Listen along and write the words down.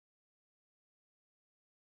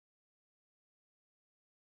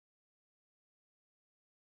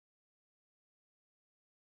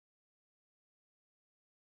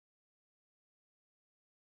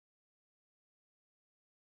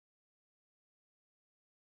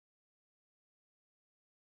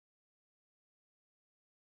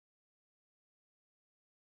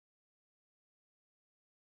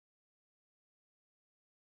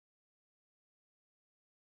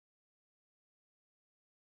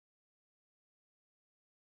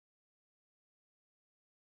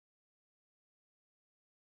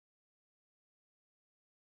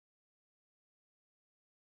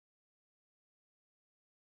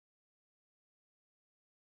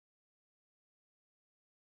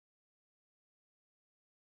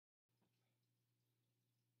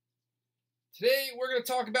Today we're going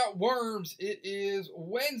to talk about worms. It is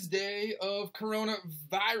Wednesday of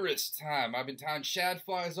coronavirus time. I've been tying shad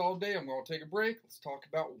flies all day. I'm going to take a break. Let's talk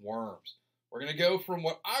about worms. We're going to go from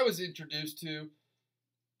what I was introduced to,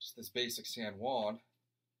 just this basic San Juan,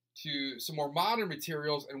 to some more modern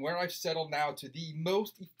materials and where I've settled now to the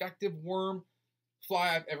most effective worm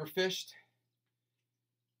fly I've ever fished.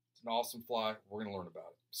 It's an awesome fly. We're going to learn about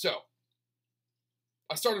it. So,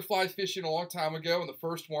 I started fly fishing a long time ago, and the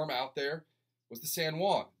first worm out there was the San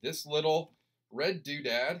Juan. This little red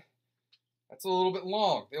doodad, that's a little bit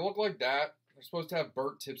long. They look like that. They're supposed to have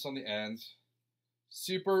burnt tips on the ends.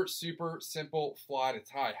 Super, super simple fly to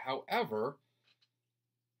tie. However,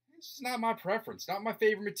 it's just not my preference, not my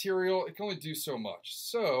favorite material. It can only do so much.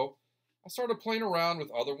 So I started playing around with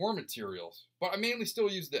other worm materials, but I mainly still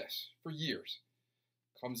use this for years.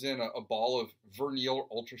 Comes in a ball of vernal or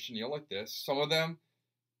ultra chenille like this. Some of them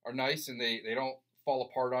are nice and they don't fall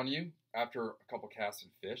apart on you after a couple casts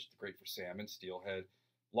and fish. It's great for salmon, steelhead,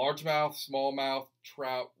 largemouth, smallmouth,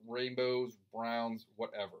 trout, rainbows, browns,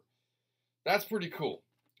 whatever. That's pretty cool.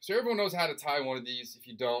 So everyone knows how to tie one of these. If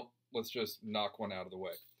you don't, let's just knock one out of the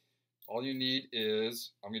way. All you need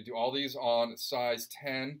is, I'm going to do all these on size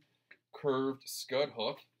 10 curved scud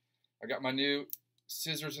hook. I got my new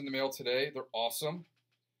scissors in the mail today. They're awesome.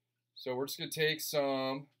 So we're just going to take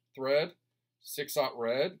some thread, 6/0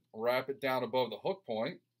 red, wrap it down above the hook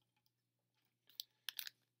point.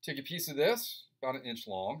 Take a piece of this, about 1 inch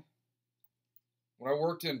long. When I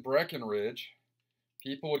worked in Breckenridge,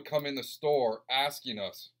 people would come in the store asking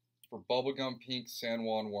us for bubblegum pink San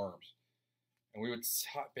Juan worms. And we would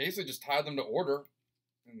basically just tie them to order,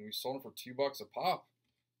 and we sold them for $2 a pop.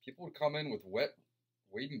 People would come in with wet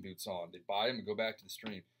wading boots on. They'd buy them and go back to the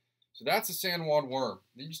stream. So that's a San Juan worm.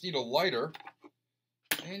 Then you just need a lighter,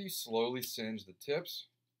 and you slowly singe the tips.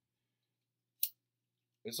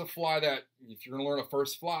 It's a fly that, if you're going to learn a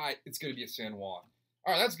first fly, it's going to be a San Juan.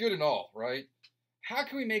 All right, that's good and all, right? How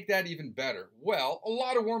can we make that even better? Well, a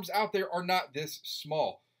lot of worms out there are not this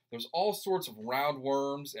small. There's all sorts of round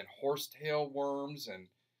worms and horsetail worms and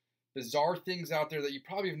bizarre things out there that you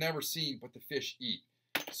probably have never seen, but the fish eat.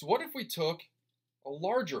 So what if we took a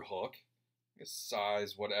larger hook, I guess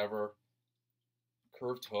size, whatever,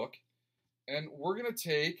 curved hook, and we're going to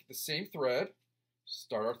take the same thread,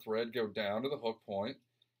 start our thread, go down to the hook point.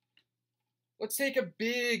 Let's take a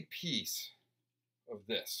big piece of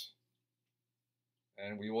this,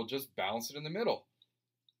 and we will just bounce it in the middle.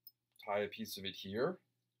 Tie a piece of it here.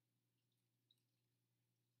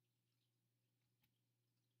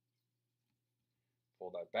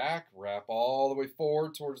 Pull that back, wrap all the way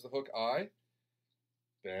forward towards the hook eye,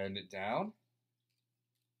 bend it down,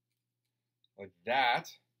 like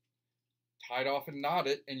that, tied off and knot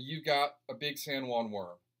it, and you got a big San Juan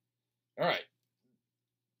worm. All right.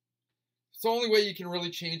 It's the only way you can really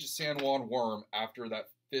change a San Juan worm after that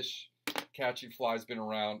fish catching fly has been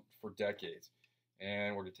around for decades.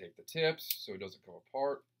 And we're going to take the tips so it doesn't come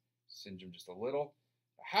apart, singe them just a little.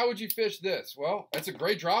 How would you fish this? Well, it's a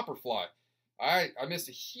great dropper fly. I missed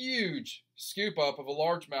a huge scoop up of a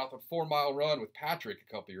largemouth on 4 Mile Run with Patrick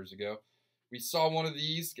a couple years ago. We saw one of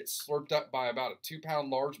these get slurped up by about a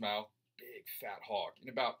 2-pound largemouth, big fat hog, in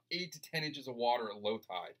about 8 to 10 inches of water at low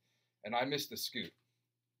tide. And I missed the scoop.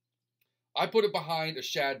 I put it behind a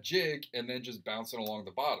shad jig and then just bounce it along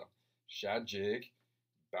the bottom. Shad jig,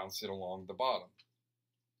 bounce it along the bottom.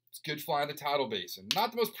 It's good fly in the tidal basin.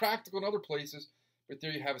 Not the most practical in other places, but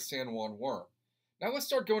there you have a San Juan worm. Now let's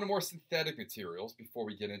start going to more synthetic materials before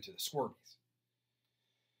we get into the squirmies.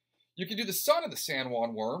 You can do the son of the San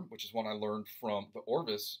Juan worm, which is one I learned from the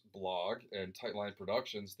Orvis blog and Tightline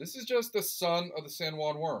Productions. This is just the son of the San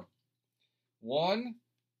Juan worm. One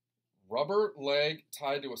rubber leg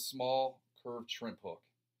tied to a small curved shrimp hook.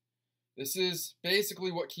 This is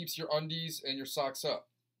basically what keeps your undies and your socks up.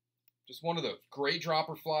 Just one of those. Great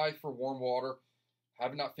dropper fly for warm water.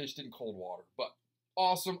 Have not fished it in cold water, but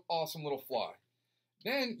awesome, awesome little fly.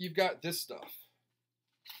 Then you've got this stuff.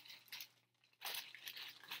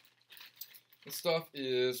 This stuff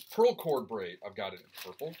is pearl cord braid. I've got it in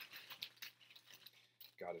purple.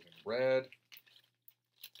 Got it in red.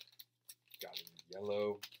 Got it in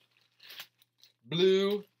yellow.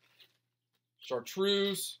 Blue.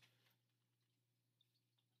 Chartreuse.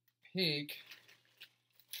 Pink.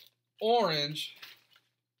 Orange.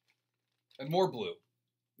 And more blue.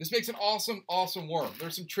 This makes an awesome, awesome worm.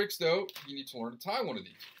 There's some tricks, though. You need to learn to tie one of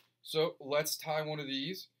these. So let's tie one of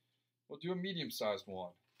these. We'll do a medium-sized one.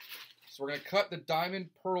 So we're going to cut the diamond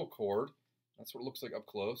pearl cord. That's what it looks like up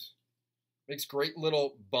close. Makes great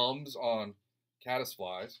little bums on caddis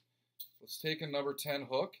flies. Let's take a number 10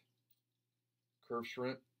 hook, curved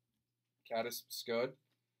shrimp caddis scud,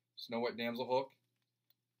 Snowhite damsel hook.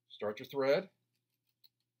 Start your thread.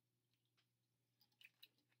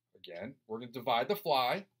 Again, we're going to divide the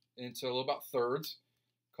fly into about thirds.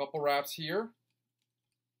 Couple wraps here.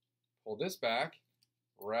 Pull this back.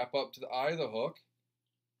 Wrap up to the eye of the hook.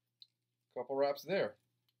 Couple wraps there.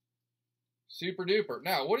 Super duper.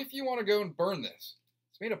 Now, what if you want to go and burn this?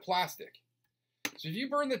 It's made of plastic. So if you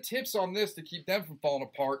burn the tips on this to keep them from falling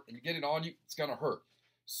apart and you get it on you, it's going to hurt.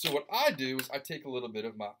 So what I do is I take a little bit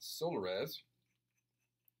of my Solares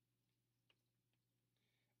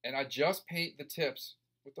and I just paint the tips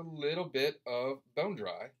with a little bit of bone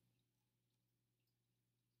dry.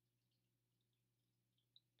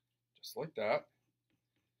 Just like that.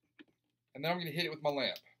 And then I'm going to hit it with my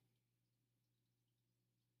lamp.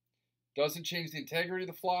 Doesn't change the integrity of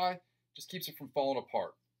the fly, just keeps it from falling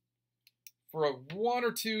apart. For a 1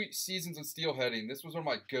 or 2 seasons of steelheading, this was one of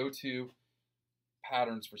my go-to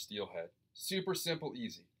patterns for steelhead. Super simple,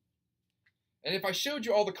 easy. And if I showed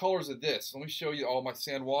you all the colors of this, let me show you all my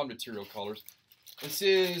San Juan material colors. This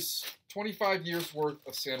is 25 years worth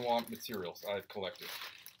of San Juan materials I've collected.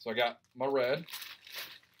 So I got my red.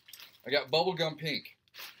 I got bubblegum pink.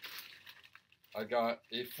 I got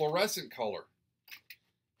a fluorescent color.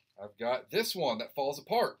 I've got this one that falls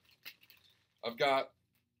apart. I've got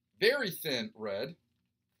very thin red.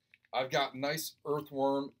 I've got nice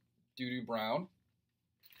earthworm doo-doo brown.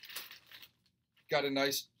 Got a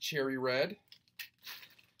nice cherry red.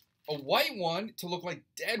 A white one to look like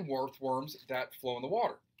dead earthworms that flow in the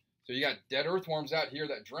water. So you got dead earthworms out here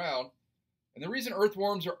that drown. And the reason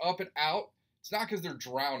earthworms are up and out, it's not because they're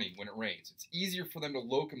drowning when it rains. It's easier for them to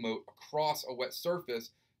locomote across a wet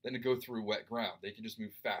surface than to go through wet ground. They can just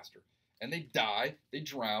move faster. And they die, they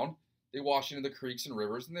drown, they wash into the creeks and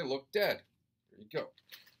rivers, and they look dead. There you go.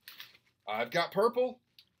 I've got purple.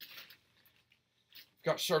 I've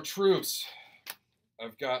got chartreuse.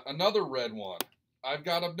 I've got another red one. I've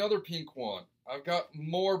got another pink one. I've got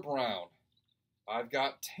more brown. I've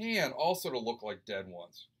got tan, also to look like dead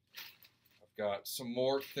ones. I've got some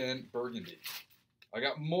more thin burgundy. I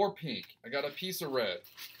got more pink. I got a piece of red.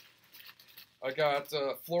 I got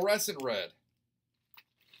fluorescent red.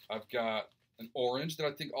 I've got an orange that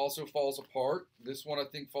I think also falls apart. This one I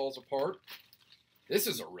think falls apart. This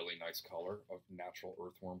is a really nice color of natural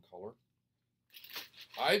earthworm color.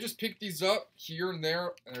 I just picked these up here and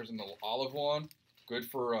there, and there's a little olive one. Good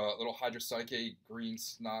for a little hydropsyche green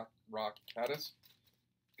snock rock caddis.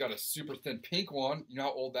 Got a super thin pink one. You know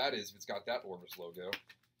how old that is if it's got that Orvis logo.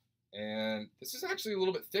 And this is actually a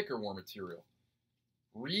little bit thicker worm material.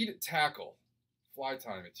 Reed tackle. Fly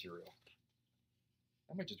tie material.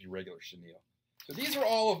 That might just be regular chenille. So these are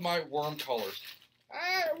all of my worm colors.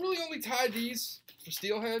 I really only tie these for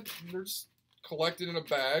steelhead. They're just collected in a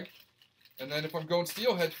bag. And then if I'm going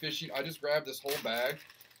steelhead fishing, I just grab this whole bag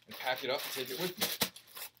and pack it up and take it with me.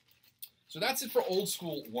 So that's it for old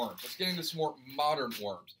school worms. Let's get into some more modern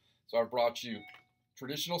worms. So I brought you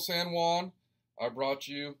traditional San Juan. I brought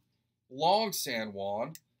you long San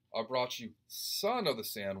Juan. I brought you son of the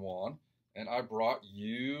San Juan. And I brought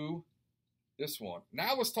you this one.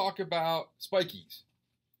 Now let's talk about spikies.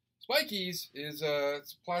 Spikies is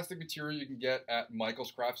it's a plastic material you can get at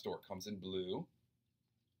Michael's craft store. Comes in blue.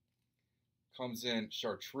 Comes in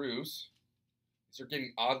chartreuse. These are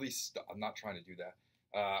getting oddly stuck. I'm not trying to do that.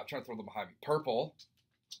 I'm trying to throw them behind me. Purple.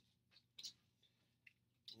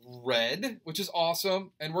 Red, which is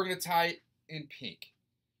awesome. And we're going to tie it in pink.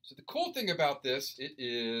 So the cool thing about this, it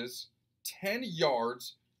is 10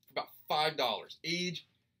 yards for about $5. Age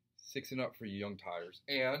 6 and up for you young tires.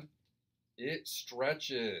 And it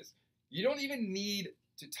stretches. You don't even need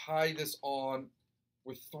to tie this on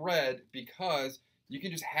with thread because you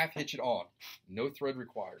can just half hitch it on. No thread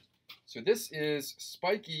required. So this is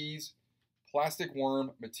Spikey's plastic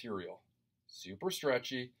worm material. Super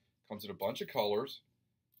stretchy. Comes in a bunch of colors.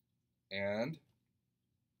 And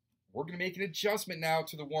we're going to make an adjustment now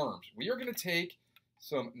to the worms. We are going to take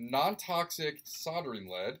some non-toxic soldering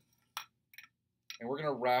lead and we're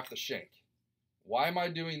going to wrap the shank. Why am I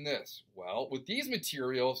doing this? Well, with these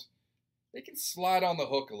materials, they can slide on the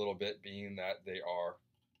hook a little bit, being that they are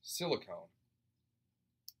silicone.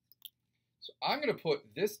 So I'm going to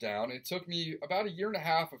put this down. It took me about 1.5 years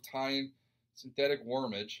of tying synthetic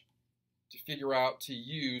wormage to figure out to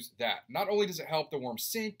use that. Not only does it help the worm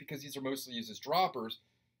sink, because these are mostly used as droppers,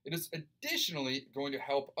 it is additionally going to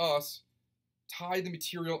help us tie the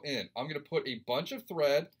material in. I'm going to put a bunch of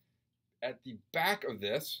thread at the back of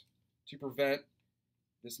this to prevent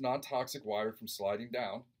this non-toxic wire from sliding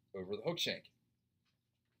down over the hook shank.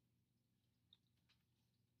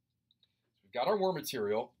 We've got our worm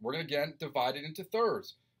material. We're going to again divide it into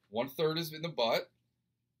thirds. 1/3 is in the butt,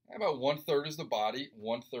 and about 1/3 is the body,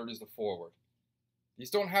 1/3 is the forward. These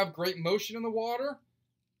don't have great motion in the water,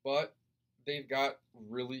 but they've got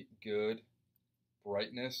really good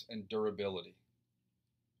brightness and durability.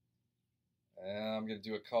 And I'm going to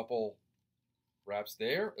do a couple wraps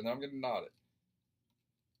there, and then I'm going to knot it.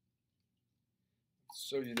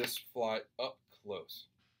 Show you this fly up close.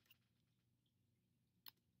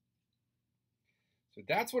 So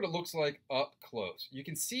that's what it looks like up close. You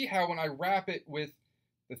can see how when I wrap it with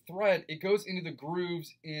the thread, it goes into the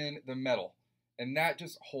grooves in the metal, and that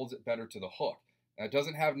just holds it better to the hook. Now, it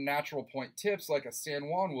doesn't have natural point tips like a San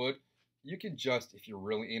Juan would. You can just, if you're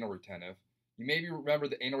really anal retentive, you maybe remember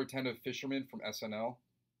the anal retentive fisherman from SNL.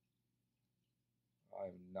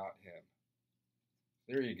 I'm not him.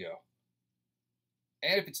 There you go.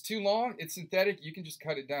 And if it's too long, it's synthetic, you can just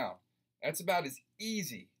cut it down. That's about as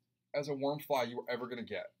easy as a worm fly you were ever going to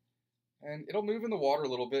get. And it'll move in the water a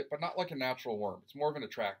little bit, but not like a natural worm. It's more of an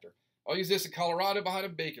attractor. I'll use this in Colorado behind a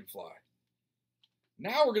bacon fly.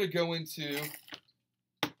 Now we're going to go into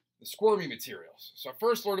the squirmy materials. So I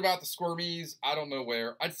first learned about the squirmies, I don't know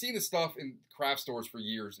where. I'd seen this stuff in craft stores for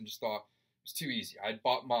years and just thought it was too easy. I'd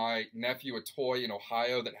bought my nephew a toy in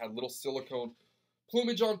Ohio that had little silicone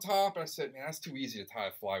plumage on top, and I said, man, that's too easy to tie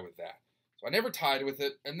a fly with that. So I never tied with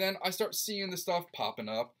it, and then I start seeing this stuff popping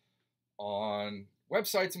up on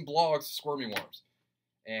websites and blogs, squirmy worms.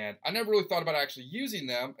 And I never really thought about actually using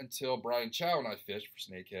them until Brian Chow and I fished for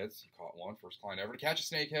snakeheads. He caught one, first client ever to catch a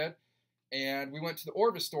snakehead. And we went to the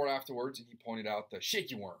Orvis store afterwards, and he pointed out the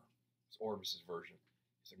shaky worm. It's Orvis's version.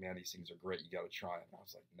 He's like, man, these things are great. You got to try them. And I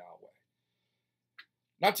was like, no way.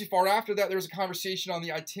 Not too far after that, there was a conversation on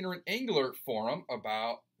the Itinerant Angler forum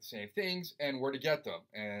about the same things and where to get them.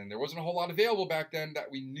 And there wasn't a whole lot available back then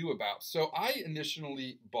that we knew about. So I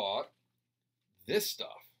initially bought this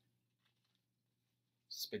stuff.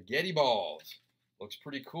 Spaghetti balls. Looks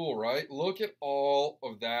pretty cool, right? Look at all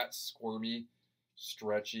of that squirmy,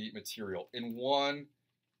 stretchy material in one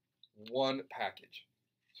package.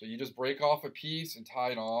 So you just break off a piece and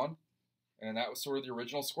tie it on. And that was sort of the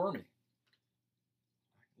original squirmy.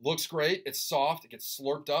 Looks great. It's soft. It gets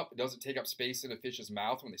slurped up. It doesn't take up space in a fish's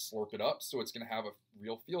mouth when they slurp it up, so it's going to have a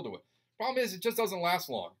real feel to it. Problem is, it just doesn't last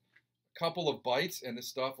long. A couple of bites, and this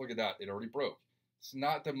stuff, look at that. It already broke. It's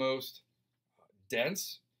not the most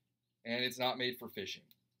dense, and it's not made for fishing.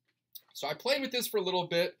 So I played with this for a little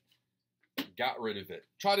bit, got rid of it.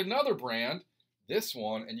 Tried another brand, this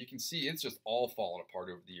one, and you can see it's just all falling apart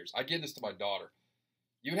over the years. I gave this to my daughter.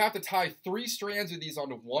 You would have to tie 3 strands of these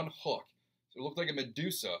onto one hook. So it looked like a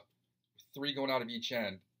Medusa, with 3 going out of each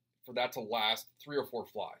end, for that to last 3 or 4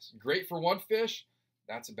 flies. Great for one fish,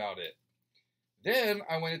 that's about it. Then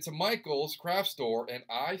I went into Michael's craft store and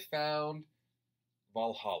I found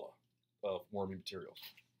Valhalla of wormy materials.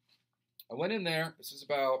 I went in there, this is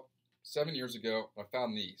about 7 years ago, and I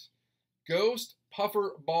found these. Ghost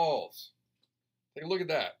Puffer Balls. Take a look at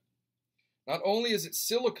that. Not only is it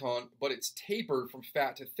silicone, but it's tapered from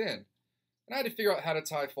fat to thin. And I had to figure out how to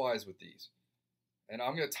tie flies with these. And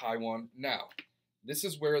I'm going to tie one now. This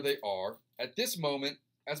is where they are at this moment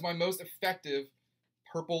as my most effective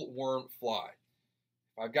purple worm fly.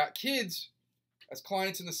 If I've got kids as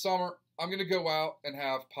clients in the summer, I'm going to go out and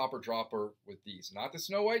have popper dropper with these. Not the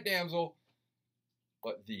Snowhite damsel,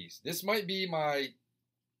 but these. This might be my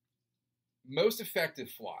most effective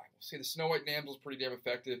fly. We'll say the Snowhite damsel is pretty damn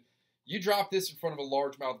effective. You drop this in front of a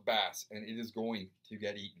largemouth bass and it is going to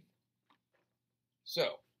get eaten.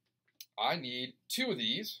 So I need 2 of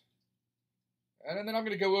these, and then I'm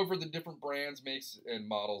going to go over the different brands, makes, and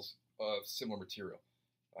models of similar material.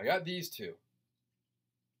 I got these 2.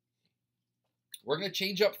 We're going to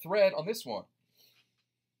change up thread on this one.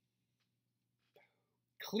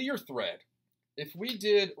 Clear thread. If we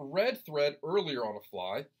did red thread earlier on a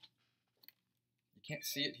fly, you can't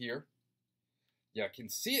see it here. Yeah, I can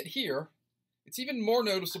see it here. It's even more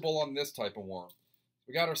noticeable on this type of worm.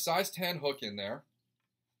 We got our size 10 hook in there.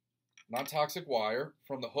 Non-toxic wire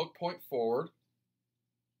from the hook point forward.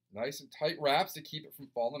 Nice and tight wraps to keep it from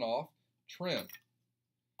falling off. Trim.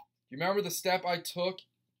 You remember the step I took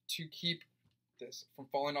to keep this from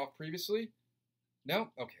falling off previously? No?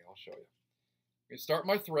 Okay, I'll show you. I'm going to start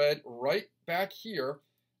my thread right back here.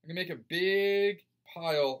 I'm going to make a big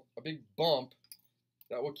pile, a big bump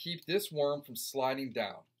that will keep this worm from sliding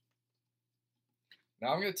down. Now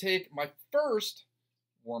I'm going to take my first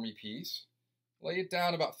wormy piece, lay it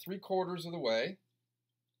down about 3/4 of the way,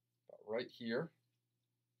 about right here.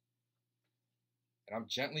 And I'm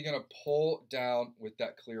gently going to pull down with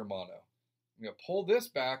that clear mono. I'm going to pull this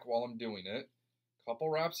back while I'm doing it. Couple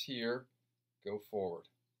wraps here, go forward.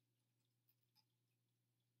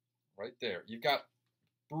 right there. You've got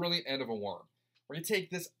brilliant end of a worm. We're going to take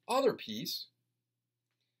this other piece.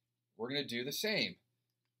 We're going to do the same.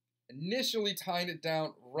 Initially tying it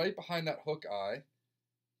down right behind that hook eye,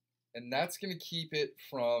 and that's going to keep it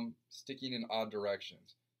from sticking in odd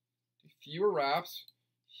directions. Do fewer wraps.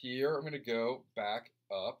 Here I'm going to go back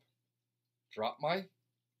up, drop my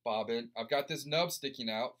bobbin. I've got this nub sticking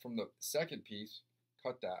out from the second piece.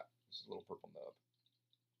 Cut that. This is a little purple nub.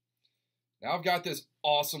 Now I've got this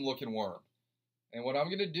awesome looking worm. And what I'm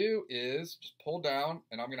going to do is just pull down,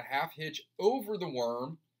 and I'm going to half hitch over the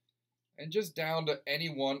worm and just down to any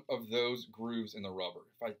one of those grooves in the rubber.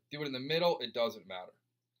 If I do it in the middle, it doesn't matter.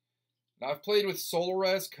 Now I've played with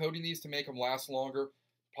Solarez, coating these to make them last longer.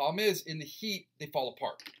 Problem is, in the heat, they fall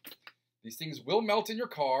apart. These things will melt in your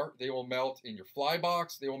car. They will melt in your fly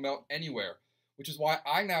box. They will melt anywhere, which is why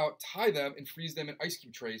I now tie them and freeze them in ice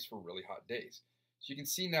cube trays for really hot days. So you can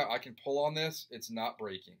see now I can pull on this. It's not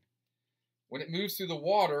breaking. When it moves through the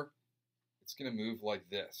water, it's going to move like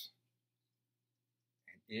this.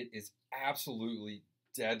 And it is absolutely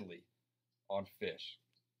deadly on fish.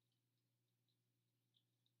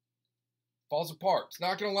 Falls apart. It's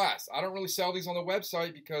not going to last. I don't really sell these on the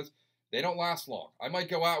website because they don't last long. I might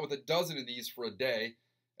go out with a dozen of these for a day,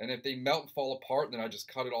 and if they melt and fall apart, then I just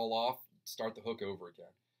cut it all off, start the hook over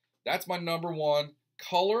again. That's my number one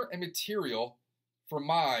color and material for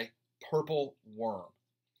my purple worm.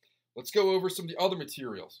 Let's go over some of the other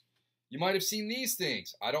materials. You might have seen these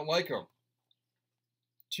things. I don't like them.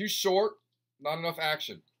 Too short, not enough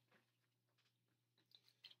action.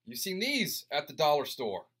 You've seen these at the dollar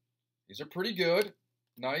store. These are pretty good.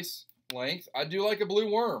 Nice length. I do like a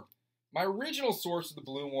blue worm. My original source of the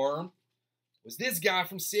blue worm was this guy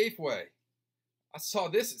from Safeway. I saw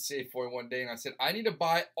this at Safeway one day and I said, I need to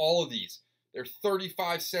buy all of these. They're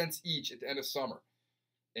 35 cents each at the end of summer.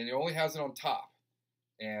 And it only has it on top.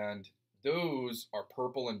 And those are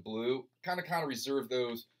purple and blue. Kind of reserve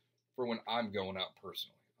those for when I'm going out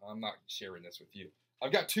personally. I'm not sharing this with you.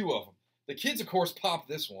 I've got two of them. The kids, of course, popped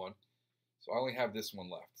this one. So I only have this one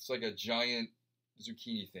left. It's like a giant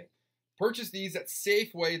zucchini thing. Purchase these at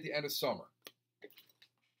Safeway at the end of summer.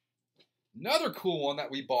 Another cool one that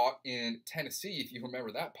we bought in Tennessee, if you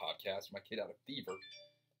remember that podcast, my kid had a fever.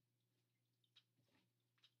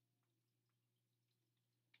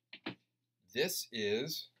 This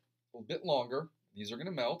is a little bit longer. These are going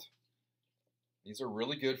to melt. These are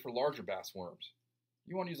really good for larger bass worms.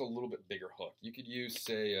 You want to use a little bit bigger hook. You could use,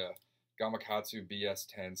 say, a Gamakatsu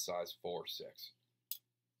BS10 size 4 or 6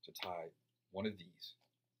 to tie one of these.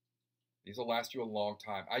 These will last you a long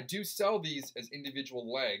time. I do sell these as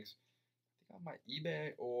individual legs. I think on my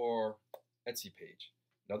eBay or Etsy page.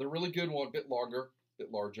 Another really good one, a bit longer, a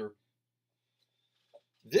bit larger.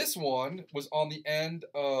 This one was on the end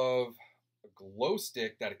of a glow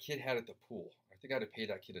stick that a kid had at the pool. I think I had to pay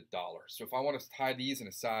that kid $1. So if I want to tie these in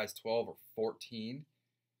a size 12 or 14,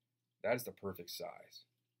 that is the perfect size.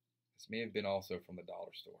 This may have been also from the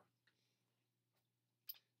dollar store.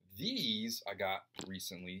 These I got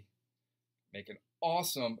recently. Make an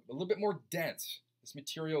awesome, a little bit more dense. This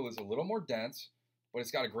material is a little more dense, but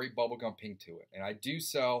it's got a great bubblegum pink to it. And I do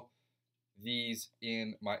sell these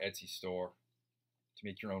in my Etsy store to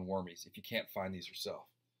make your own wormies if you can't find these yourself.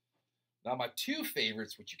 Now my two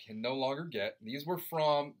favorites, which you can no longer get, these were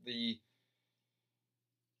from the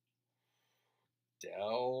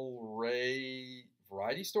Del Rey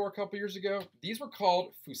variety store a couple years ago. These were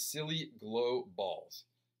called Fusilli Glow Balls.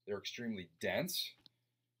 They're extremely dense.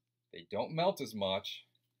 They don't melt as much,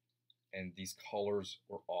 and these colors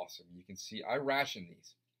were awesome. You can see I ration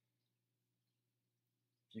these.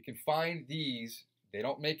 If you can find these, they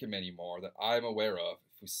don't make them anymore that I'm aware of.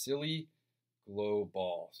 Fusilli Glow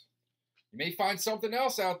Balls. You may find something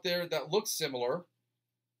else out there that looks similar.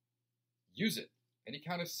 Use it. Any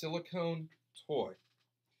kind of silicone toy.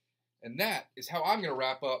 And that is how I'm going to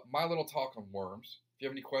wrap up my little talk on worms. If you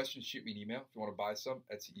have any questions, shoot me an email. If you want to buy some,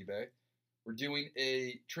 Etsy, eBay. We're doing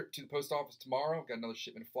a trip to the post office tomorrow. Got another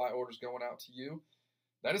shipment of fly orders going out to you.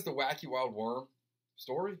 That is the Wacky Wild Worm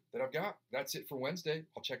story that I've got. That's it for Wednesday.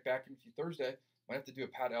 I'll check back in with you Thursday. Might have to do a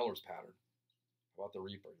Pat Ellers pattern. How about the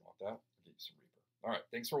Reaper? You want that? I'll get you some Reaper. All right.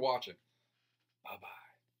 Thanks for watching. Bye-bye.